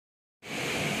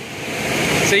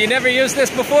So you never used this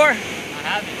before? I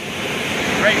haven't.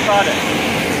 Great product.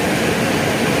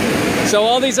 So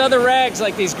all these other rags,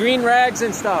 like these green rags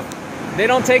and stuff, they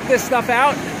don't take this stuff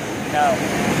out? No.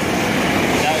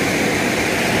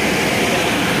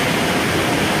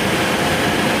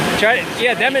 Try it.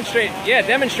 Yeah, demonstrate. Yeah,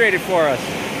 demonstrate it for us.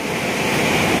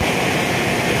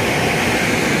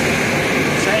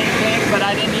 Same thing, but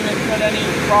I didn't even put any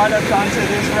product onto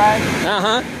this rag.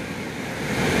 Uh-huh.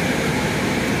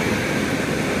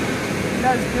 It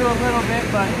does do a little bit,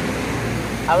 but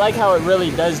I like how it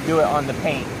really does do it on the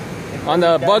paint. On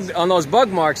the bug, on those bug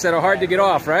marks that are hard to get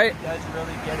off, right? It does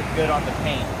really get it good on the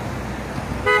paint.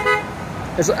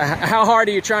 How hard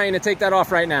are you trying to take that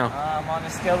off right now? On a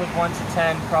scale of 1 to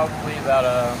 10, probably about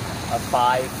a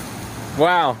 5.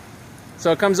 Wow.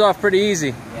 So it comes off pretty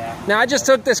easy. Yeah. Now I just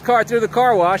took this car through the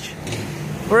car wash.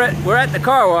 We're at the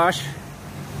car wash.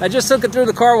 I just took it through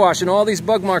the car wash and all these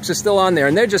bug marks are still on there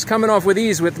and they're just coming off with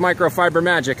ease with Microfiber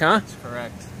Magic, huh? That's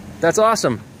correct. That's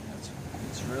awesome.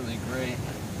 It's really great.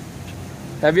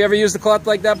 Have you ever used a cloth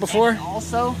like that before? And it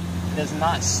also does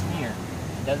not smear.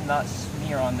 It does not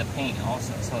smear on the paint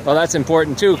also. So well, that's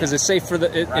important too because it's safe for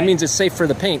the it means it's safe for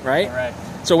the paint, right? Correct.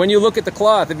 So when you look at the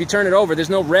cloth, if you turn it over, there's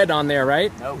no red on there,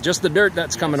 right? Nope. Just the dirt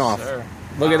that's coming off. Sir.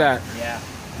 Look at that. Yeah.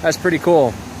 That's pretty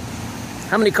cool.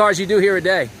 How many cars you do here a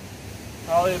day?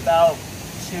 Probably about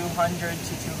 200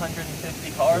 to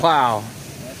 250 cars. Wow.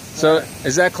 So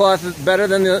is that cloth better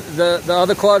than the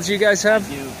other cloths you guys have?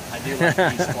 I do like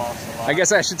these cloths a lot. I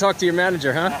guess I should talk to your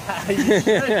manager, huh? You should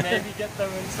maybe get them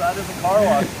inside of the car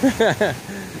wash.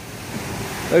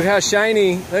 Look how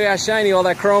shiny all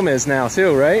that chrome is now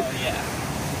too, right? Oh yeah.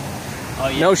 Oh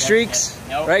yeah. No streaks,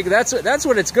 nope. right? That's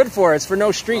what it's good for. It's for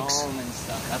no streaks. Chrome and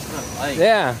stuff. That's what I like.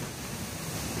 Yeah.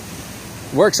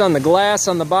 Works on the glass,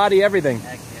 on the body, everything.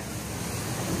 Heck yeah.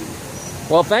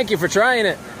 Well, thank you for trying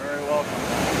it. You're very welcome.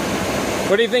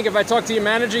 What do you think? If I talk to your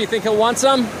manager, you think he'll want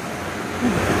some?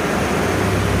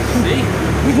 See?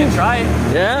 We can try it.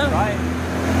 Yeah? Try it.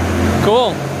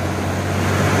 Cool.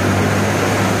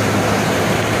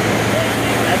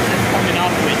 That's just coming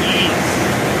off with ease.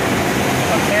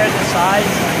 Compared to size,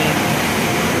 I mean,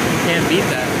 you can't beat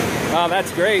that. Oh,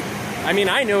 that's great. I mean,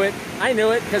 I knew it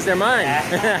because they're mine.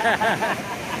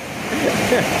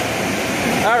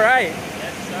 All right.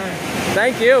 Yes, sir.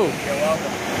 Thank you. You're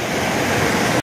welcome.